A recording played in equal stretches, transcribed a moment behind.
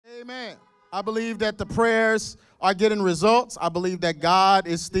Amen. I believe that the prayers are getting results. I believe that God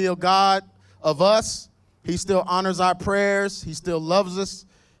is still God of us. He still honors our prayers. He still loves us,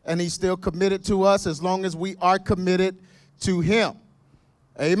 and he's still committed to us as long as we are committed to him.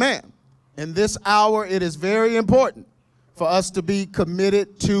 Amen. In this hour, it is very important for us to be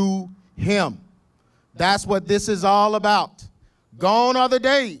committed to him. That's what this is all about. Gone are the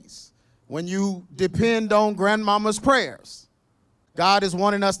days when you depend on grandmama's prayers. God is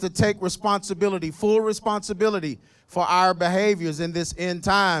wanting us to take responsibility, full responsibility for our behaviors in this end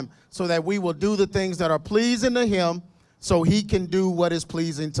time so that we will do the things that are pleasing to him so he can do what is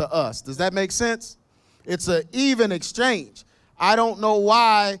pleasing to us. Does that make sense? It's an even exchange. I don't know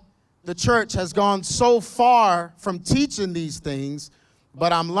why the church has gone so far from teaching these things,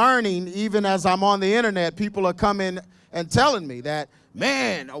 but I'm learning, even as I'm on the internet, people are coming and telling me that,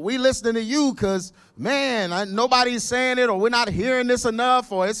 man, are we listening to you because, man, nobody's saying it, or we're not hearing this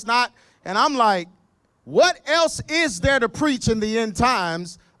enough, or it's not. And I'm like, what else is there to preach in the end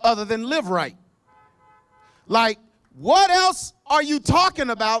times other than live right? Like, what else are you talking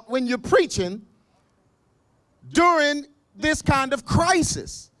about when you're preaching during this kind of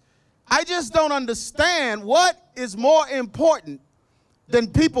crisis? I just don't understand what is more important than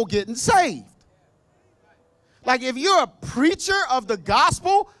people getting saved. Like, if you're a preacher of the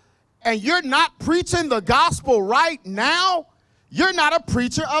gospel and you're not preaching the gospel right now, you're not a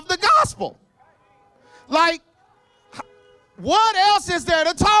preacher of the gospel. Like, what else is there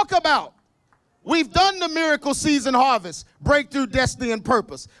to talk about? We've done the miracle season harvest, breakthrough, destiny, and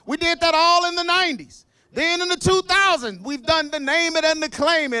purpose. We did that all in the 90s. Then in the 2000s, we've done the name it and the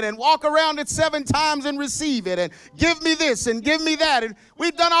claim it and walk around it 7 times and receive it and give me this and give me that. And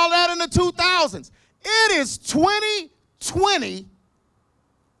we've done all that in the 2000s. It is 2020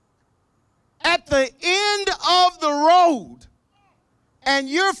 at the end of the road, and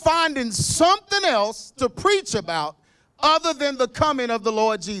you're finding something else to preach about other than the coming of the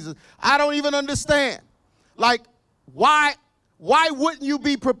Lord Jesus. I don't even understand. Like, why wouldn't you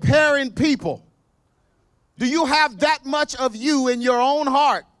be preparing people? Do you have that much of you in your own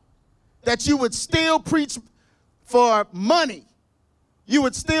heart that you would still preach for money? You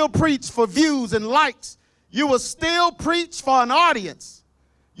would still preach for views and likes. You will still preach for an audience.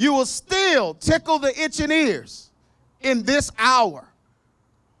 You will still tickle the itching ears in this hour.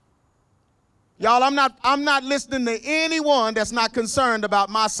 Y'all, I'm not listening to anyone that's not concerned about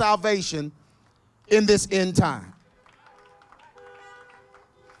my salvation in this end time.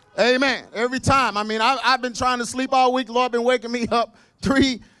 Amen. Every time. I mean, I've been trying to sleep all week. Lord been waking me up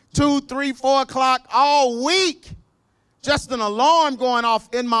 2, 3, 4 o'clock all week. Just an alarm going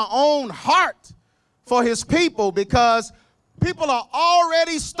off in my own heart for his people, because people are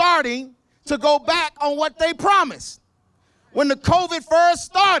already starting to go back on what they promised. When the COVID first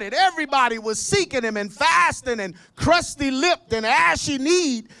started, everybody was seeking him and fasting and crusty-lipped and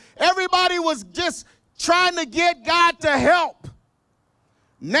ashy-kneed. Everybody was just trying to get God to help.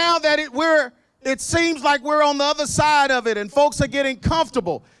 Now that it seems like we're on the other side of it and folks are getting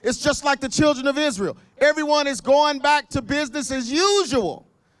comfortable, it's just like the children of Israel. Everyone is going back to business as usual,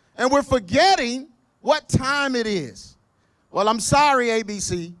 and we're forgetting what time it is. Well, I'm sorry,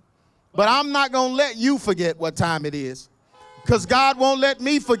 ABC, but I'm not going to let you forget what time it is, because God won't let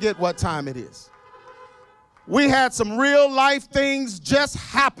me forget what time it is. We had some real life things just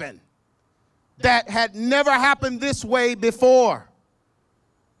happen that had never happened this way before.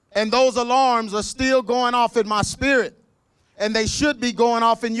 And those alarms are still going off in my spirit, and they should be going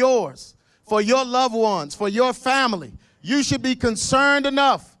off in yours, for your loved ones, for your family. You should be concerned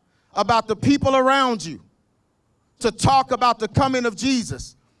enough about the people around you to talk about the coming of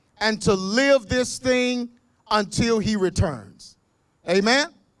Jesus and to live this thing until he returns. Amen?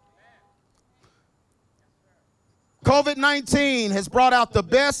 COVID-19 has brought out the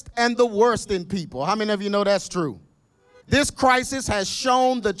best and the worst in people. How many of you know that's true? This crisis has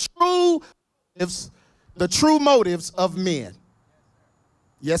shown the true motives of men.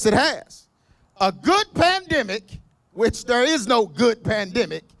 Yes, it has. A good pandemic, which there is no good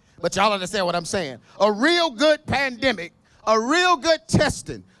pandemic, but y'all understand what I'm saying. A real good pandemic, a real good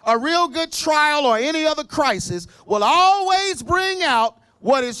testing, a real good trial, or any other crisis will always bring out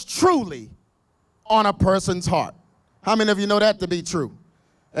what is truly on a person's heart. How many of you know that to be true?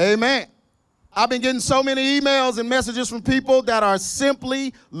 Amen. I've been getting so many emails and messages from people that are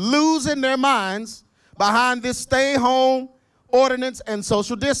simply losing their minds behind this stay-home ordinance and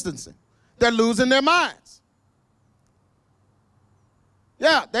social distancing. They're losing their minds.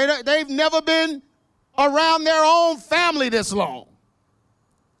 Yeah, they've never been around their own family this long.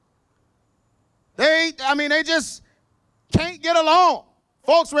 They just can't get along.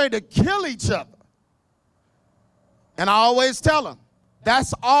 Folks ready to kill each other. And I always tell them,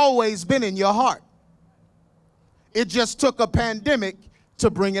 that's always been in your heart. It just took a pandemic to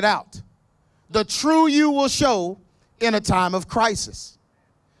bring it out. The true you will show in a time of crisis.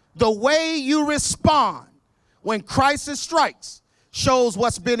 The way you respond when crisis strikes shows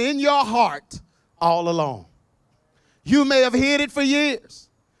what's been in your heart all along. You may have hid it for years.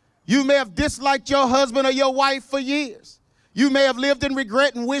 You may have disliked your husband or your wife for years. You may have lived in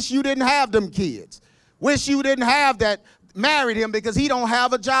regret and wish you didn't have them kids. Wish you didn't have that, married him because he don't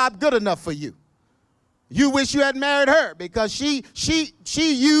have a job good enough for you. You wish you had married her because she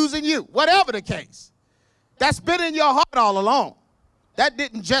using you. Whatever the case. That's been in your heart all along. That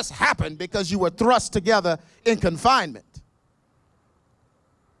didn't just happen because you were thrust together in confinement.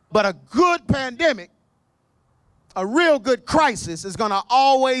 But a good pandemic, a real good crisis, is going to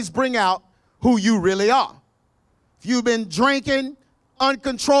always bring out who you really are. If you've been drinking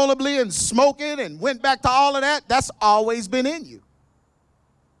uncontrollably and smoking and went back to all of that, that's always been in you.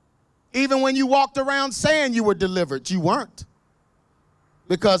 Even when you walked around saying you were delivered, you weren't.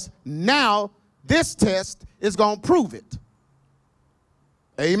 Because now this test is going to prove it.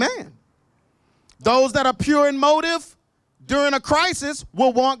 Amen. Those that are pure in motive during a crisis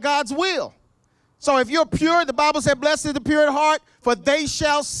will want God's will. So if you're pure, the Bible said, blessed is the pure in heart, for they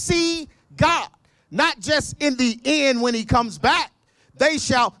shall see God. Not just in the end when he comes back. They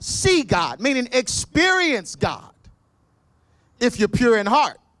shall see God, meaning experience God, if you're pure in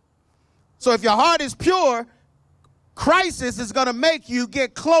heart. So if your heart is pure, crisis is going to make you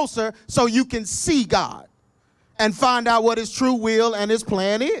get closer so you can see God and find out what his true will and his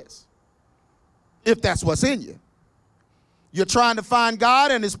plan is, if that's what's in you. You're trying to find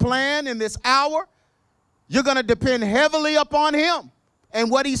God and his plan in this hour. You're going to depend heavily upon him and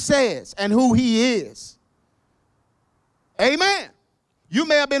what he says and who he is. Amen. You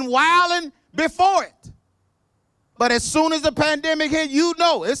may have been wilding before it, but as soon as the pandemic hit, you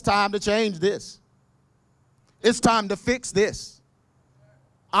know it's time to change this. It's time to fix this.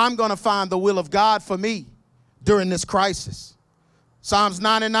 I'm going to find the will of God for me during this crisis. Psalms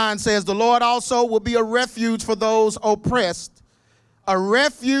 99 says, the Lord also will be a refuge for those oppressed, a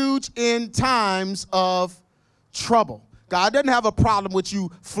refuge in times of trouble. God doesn't have a problem with you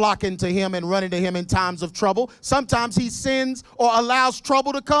flocking to him and running to him in times of trouble. Sometimes he sends or allows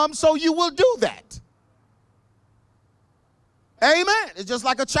trouble to come, so you will do that. Amen. It's just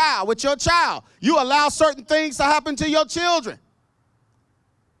like a child with your child. You allow certain things to happen to your children.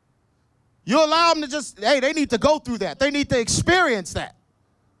 You allow them to just, hey, they need to go through that. They need to experience that.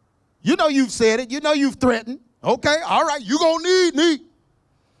 You know you've said it. You know you've threatened. Okay, all right, you're going to need me.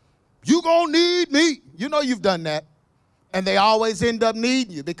 You're going to need me. You know you've done that. And they always end up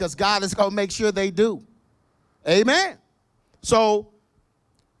needing you because God is going to make sure they do. Amen. So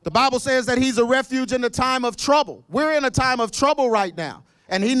the Bible says that he's a refuge in the time of trouble. We're in a time of trouble right now,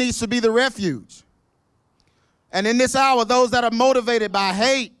 and he needs to be the refuge. And in this hour, those that are motivated by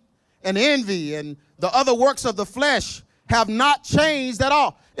hate and envy and the other works of the flesh have not changed at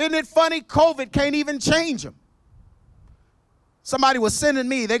all. Isn't it funny? COVID can't even change them. Somebody was sending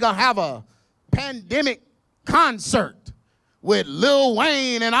me, they're going to have a pandemic concert with Lil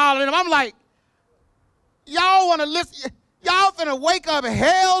Wayne and all of them. I'm like, y'all want to listen? Y'all finna wake up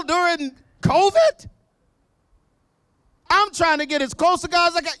hell during COVID? I'm trying to get as close to God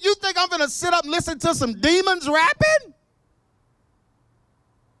as I can. You think I'm finna sit up and listen to some demons rapping?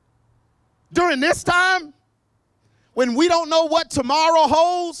 During this time? When we don't know what tomorrow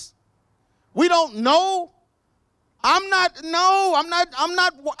holds? We don't know? I'm not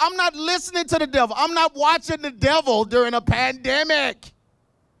listening to the devil. I'm not watching the devil during a pandemic.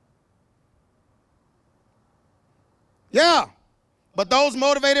 Yeah, but those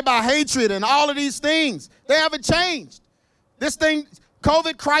motivated by hatred and all of these things, they haven't changed. This thing,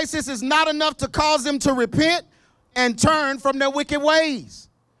 COVID crisis, is not enough to cause them to repent and turn from their wicked ways.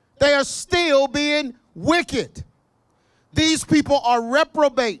 They are still being wicked. These people are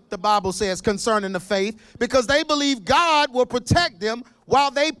reprobate, the Bible says, concerning the faith, because they believe God will protect them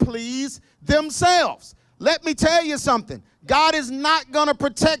while they please themselves. Let me tell you something. God is not going to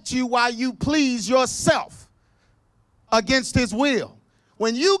protect you while you please yourself against his will.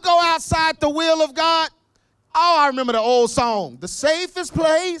 When you go outside the will of God, oh, I remember the old song, the safest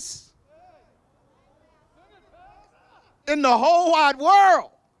place in the whole wide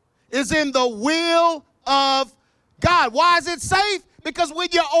world is in the will of God. Why is it safe? Because when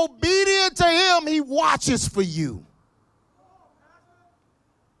you're obedient to him, he watches for you.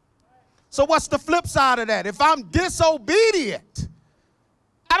 So what's the flip side of that? If I'm disobedient,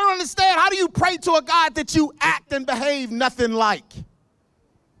 I don't understand. How do you pray to a God that you act and behave nothing like?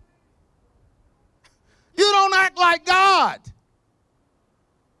 like God.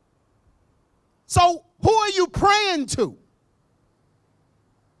 So who are you praying to?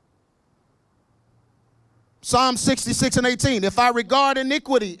 Psalm 66 and 18. If I regard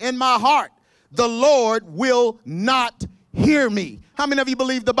iniquity in my heart, the Lord will not hear me. How many of you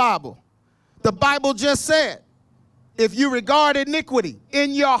believe the Bible? The Bible just said, if you regard iniquity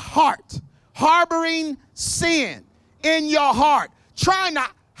in your heart, harboring sin in your heart,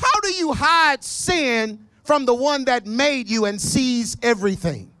 how do you hide sin from the one that made you and sees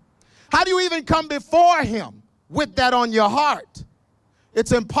everything? How do you even come before him with that on your heart?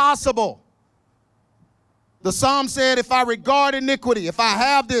 It's impossible. The Psalm said, if I regard iniquity, if I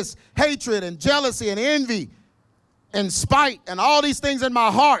have this hatred and jealousy and envy and spite and all these things in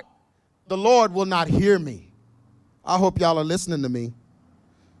my heart, the Lord will not hear me. I hope y'all are listening to me.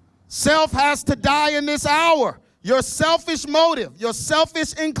 Self has to die in this hour. Your selfish motive, your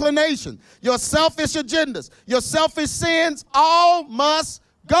selfish inclination, your selfish agendas, your selfish sins, all must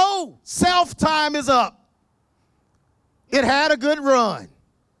go. Self-time is up. It had a good run.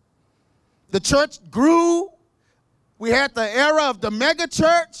 The church grew. We had the era of the mega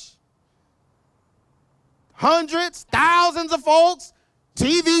church. Hundreds, thousands of folks,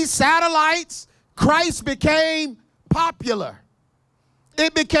 TV, satellites. Christ became popular.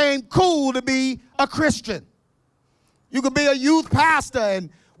 It became cool to be a Christian. You could be a youth pastor and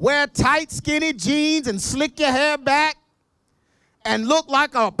wear tight, skinny jeans and slick your hair back and look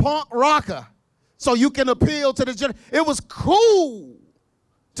like a punk rocker so you can appeal to the generation. It was cool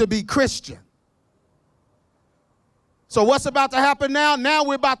to be Christian. So what's about to happen now? Now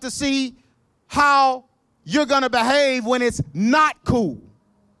we're about to see how you're going to behave when it's not cool.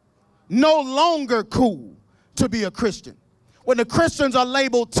 No longer cool to be a Christian. When the Christians are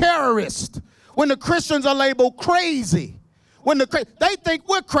labeled terrorists. When the Christians are labeled crazy. They think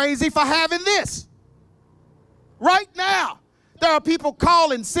we're crazy for having this. Right now, there are people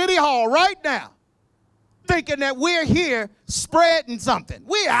calling City Hall right now thinking that we're here spreading something.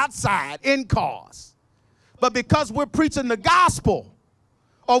 We're outside in cars. But because we're preaching the gospel,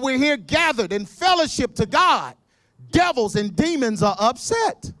 or we're here gathered in fellowship to God, devils and demons are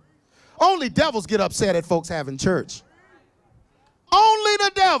upset. Only devils get upset at folks having church. Only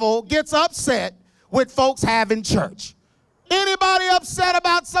the devil gets upset with folks having church. Anybody upset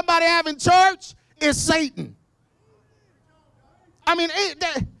about somebody having church is Satan. I mean,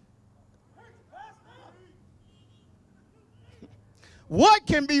 what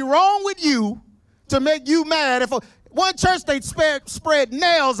can be wrong with you to make you mad? If one church, they'd spread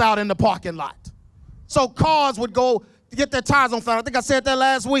nails out in the parking lot so cars would go to get their tires on fire. I think I said that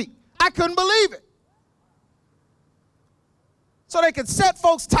last week. I couldn't believe it. So they could set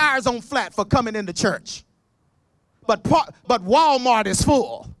folks' tires on flat for coming into church. But Walmart is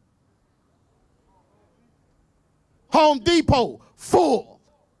full. Home Depot, full.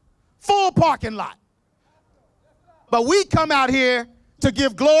 Full parking lot. But we come out here to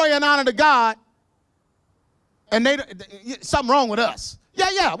give glory and honor to God, and something wrong with us.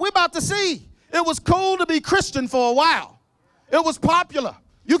 Yeah, we're about to see. It was cool to be Christian for a while. It was popular.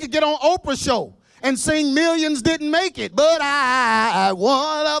 You could get on Oprah's show and sing Millions Didn't Make It, but I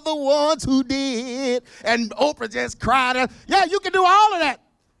one of the ones who did. And Oprah just cried. Yeah, you could do all of that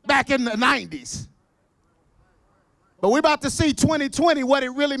back in the 90s. But we're about to see 2020 what it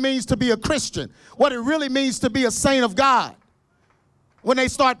really means to be a Christian, what it really means to be a saint of God. When they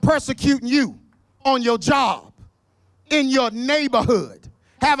start persecuting you on your job, in your neighborhood,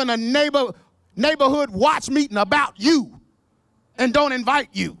 having a neighborhood watch meeting about you and don't invite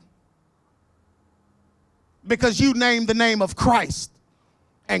you because you named the name of Christ.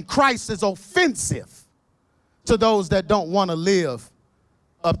 And Christ is offensive to those that don't want to live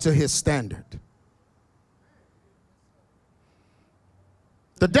up to his standard.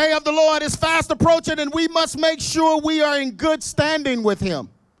 The day of the Lord is fast approaching, and we must make sure we are in good standing with him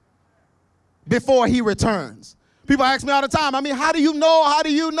before he returns. People ask me all the time, how do you know? How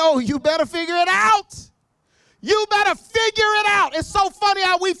do you know? You better figure it out. You better figure it out. It's so funny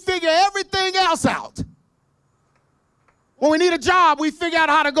how we figure everything else out. When we need a job, we figure out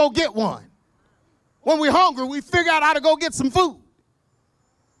how to go get one. When we're hungry, we figure out how to go get some food.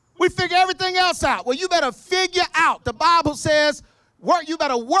 We figure everything else out. Well, you better figure out. The Bible says, you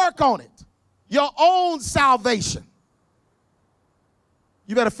better work on it. Your own salvation.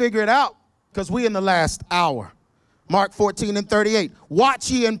 You better figure it out because we're in the last hour. Mark 14 and 38. Watch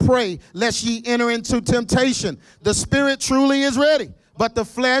ye and pray, lest ye enter into temptation. The spirit truly is ready, but the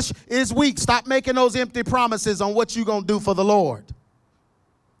flesh is weak. Stop making those empty promises on what you're going to do for the Lord.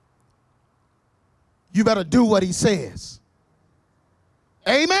 You better do what he says.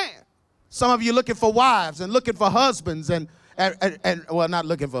 Amen. Some of you looking for wives and looking for husbands and well, not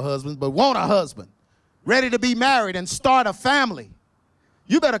looking for husbands, but want a husband, ready to be married and start a family.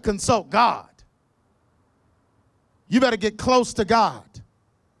 You better consult God. You better get close to God.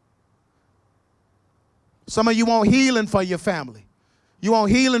 Some of you want healing for your family. You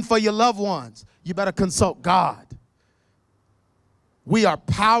want healing for your loved ones. You better consult God. We are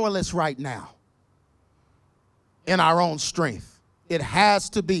powerless right now in our own strength. It has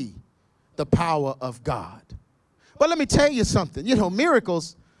to be the power of God. But let me tell you something. You know,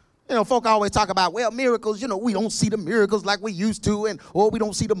 miracles, you know, folk always talk about, well, miracles, you know, we don't see the miracles like we used to, or we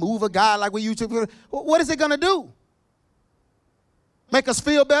don't see the move of God like we used to. What is it going to do? Make us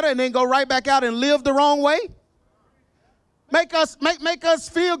feel better and then go right back out and live the wrong way? Make us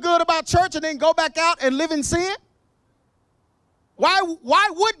feel good about church and then go back out and live in sin? Why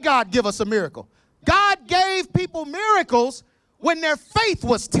would God give us a miracle? God gave people miracles when their faith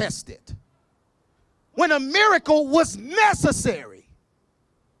was tested, when a miracle was necessary.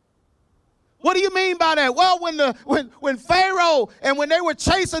 What do you mean by that? Well, when Pharaoh and when they were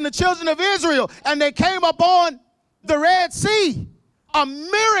chasing the children of Israel and they came upon the Red Sea, a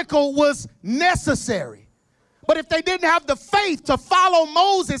miracle was necessary. But if they didn't have the faith to follow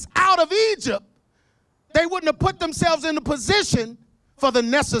Moses out of Egypt, they wouldn't have put themselves in a position for the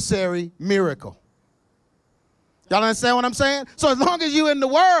necessary miracle. Y'all understand what I'm saying? So as long as you're in the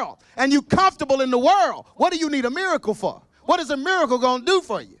world and you're comfortable in the world, what do you need a miracle for? What is a miracle going to do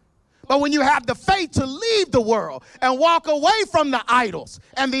for you? But when you have the faith to leave the world and walk away from the idols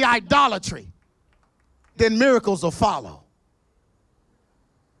and the idolatry, then miracles will follow.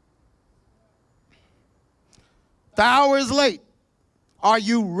 The hour is late. Are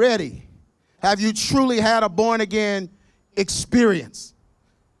you ready? Have you truly had a born-again experience?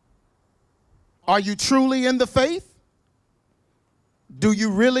 Are you truly in the faith? Do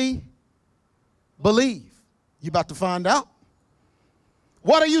you really believe? You're about to find out.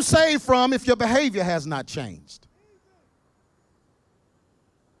 What are you saved from if your behavior has not changed?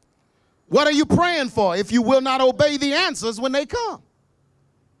 What are you praying for if you will not obey the answers when they come?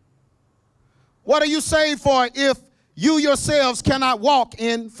 What are you saved for if you yourselves cannot walk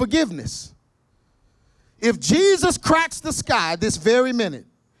in forgiveness? If Jesus cracks the sky this very minute,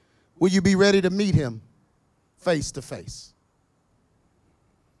 will you be ready to meet him face to face?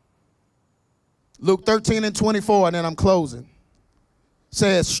 Luke 13:24, and then I'm closing,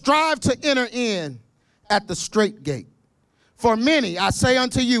 says, strive to enter in at the strait gate. For many, I say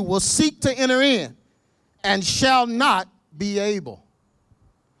unto you, will seek to enter in and shall not be able.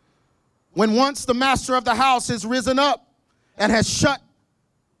 When once the master of the house is risen up and has shut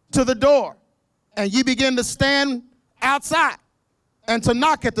to the door, and ye begin to stand outside and to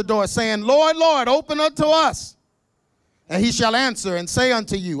knock at the door, saying, Lord, Lord, open unto us. And he shall answer and say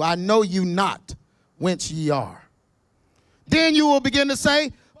unto you, I know you not whence ye are. Then you will begin to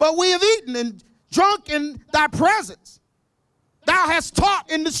say, but we have eaten and drunk in thy presence. Thou hast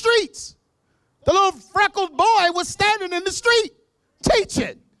taught in the streets. The little freckled boy was standing in the street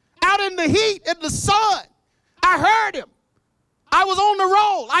teaching. Out in the heat, in the sun. I heard him. I was on the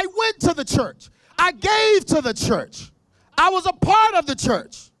roll. I went to the church. I gave to the church. I was a part of the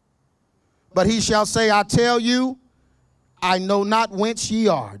church. But he shall say, I tell you, I know not whence ye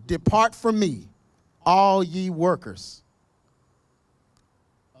are. Depart from me, all ye workers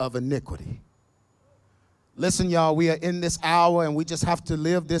of iniquity. Listen, y'all, we are in this hour and we just have to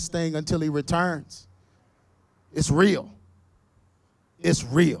live this thing until he returns. It's real. It's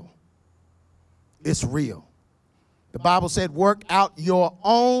real. It's real. The Bible said, work out your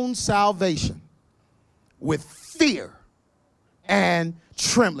own salvation with fear and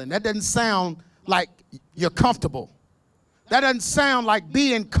trembling. That doesn't sound like you're comfortable. That doesn't sound like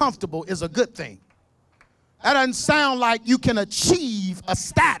being comfortable is a good thing. That doesn't sound like you can achieve a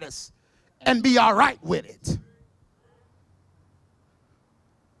status and be all right with it.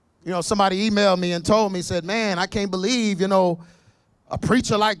 You know, somebody emailed me and told me, said, man, I can't believe, you know, a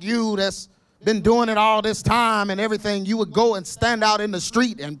preacher like you that's been doing it all this time and everything, you would go and stand out in the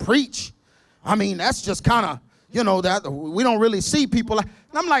street and preach. I mean, that's just kind of, you know, that we don't really see people. And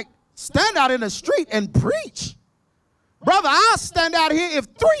I'm like, stand out in the street and preach? Brother, I'll stand out here if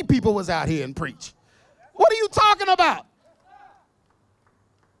 3 people was out here and preach. What are you talking about?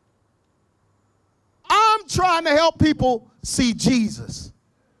 I'm trying to help people see Jesus.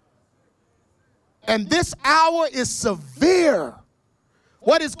 And this hour is severe.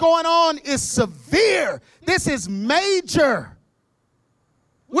 What is going on is severe. This is major.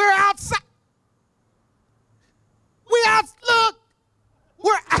 We're outside. Look,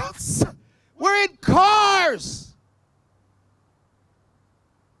 we're outside. We're in cars.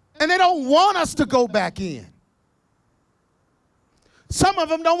 And they don't want us to go back in. Some of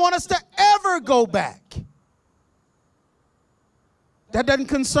them don't want us to ever go back. That doesn't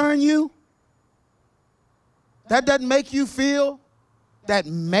concern you? That doesn't make you feel that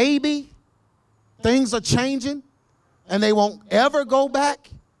maybe things are changing and they won't ever go back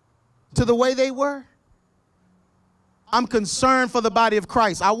to the way they were? I'm concerned for the body of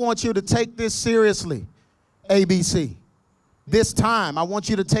Christ. I want you to take this seriously, ABC. This time, I want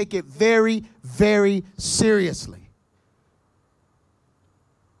you to take it very, very seriously.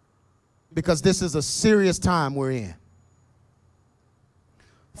 Because this is a serious time we're in.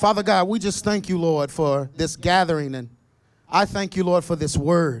 Father God, we just thank you, Lord, for this gathering. And I thank you, Lord, for this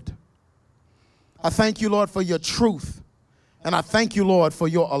word. I thank you, Lord, for your truth. And I thank you, Lord, for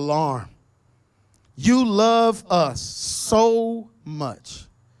your alarm. You love us so much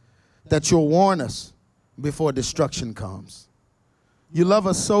that you'll warn us before destruction comes. You love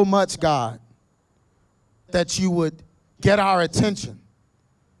us so much, God, that you would get our attention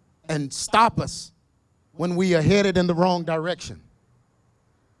and stop us when we are headed in the wrong direction.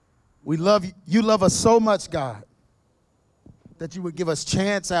 We love you. You love us so much, God, that you would give us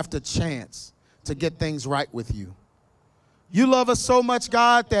chance after chance to get things right with you. You love us so much,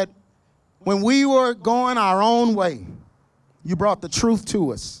 God, that when we were going our own way, you brought the truth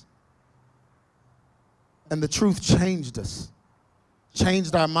to us. And the truth changed us,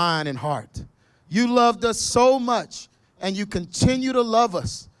 changed our mind and heart. You loved us so much, and you continue to love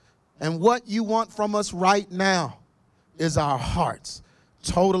us. And what you want from us right now is our hearts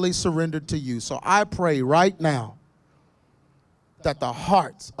totally surrendered to you. So I pray right now that the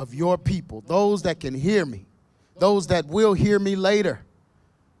hearts of your people, those that can hear me, those that will hear me later,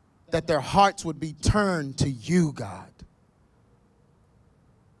 that their hearts would be turned to you, God,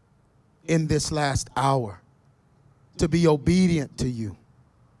 in this last hour, to be obedient to you,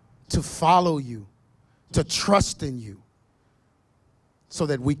 to follow you, to trust in you, so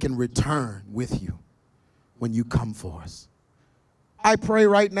that we can return with you when you come for us. I pray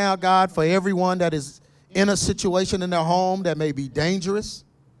right now, God, for everyone that is in a situation in their home that may be dangerous,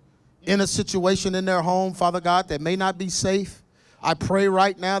 in a situation in their home, Father God, that may not be safe. I pray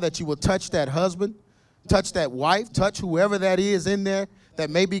right now that you will touch that husband, touch that wife, touch whoever that is in there that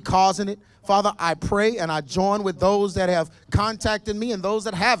may be causing it. Father, I pray and I join with those that have contacted me and those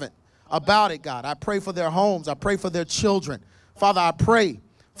that haven't about it, God. I pray for their homes. I pray for their children. Father, I pray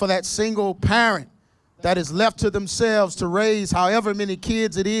for that single parent that is left to themselves to raise however many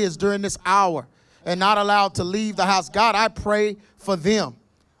kids it is during this hour and not allowed to leave the house. God, I pray for them.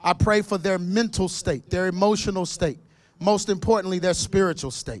 I pray for their mental state, their emotional state, most importantly, their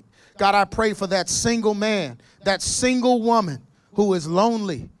spiritual state. God, I pray for that single man, that single woman who is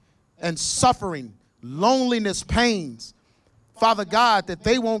lonely and suffering loneliness pains. Father God, that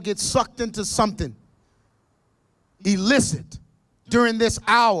they won't get sucked into something illicit during this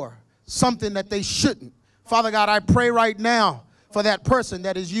hour, something that they shouldn't. Father God, I pray right now for that person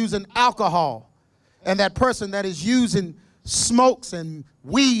that is using alcohol and that person that is using smokes and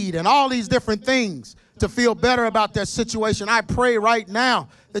weed and all these different things to feel better about their situation. I pray right now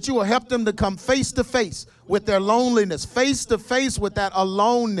that you will help them to come face to face with their loneliness, face to face with that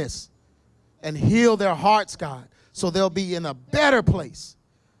aloneness, and heal their hearts, God, so they'll be in a better place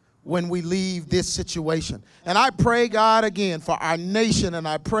when we leave this situation. And I pray, God, again, for our nation, and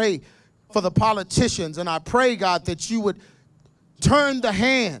I pray for the politicians, and I pray, God, that you would turn the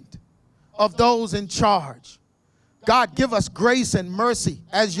hand of those in charge. God, give us grace and mercy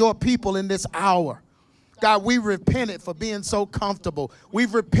as your people in this hour. God, we repented for being so comfortable.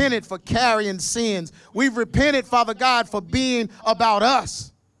 We've repented for carrying sins. We've repented, Father God, for being about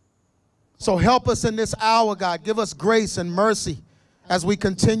us. So help us in this hour, God. Give us grace and mercy as we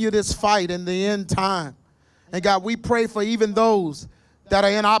continue this fight in the end time. And God, we pray for even those that are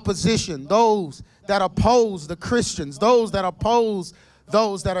in opposition, those that oppose the Christians, those that oppose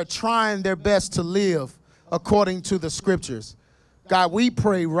those that are trying their best to live according to the scriptures. God, we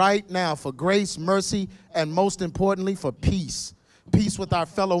pray right now for grace, mercy, and most importantly for peace. Peace with our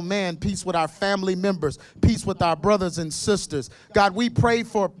fellow man, peace with our family members, peace with our brothers and sisters. God, we pray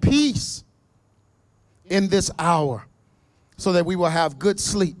for peace in this hour so that we will have good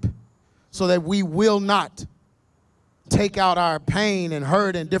sleep, so that we will not take out our pain and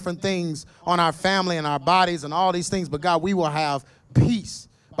hurt and different things on our family and our bodies and all these things. But God, we will have peace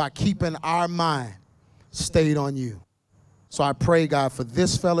by keeping our mind stayed on you. So I pray, God, for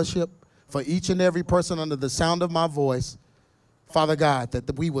this fellowship, for each and every person under the sound of my voice, Father God,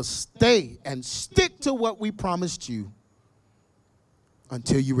 that we will stay and stick to what we promised you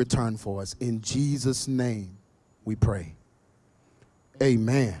until you return for us. In Jesus' name we pray.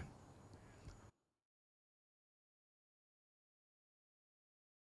 Amen.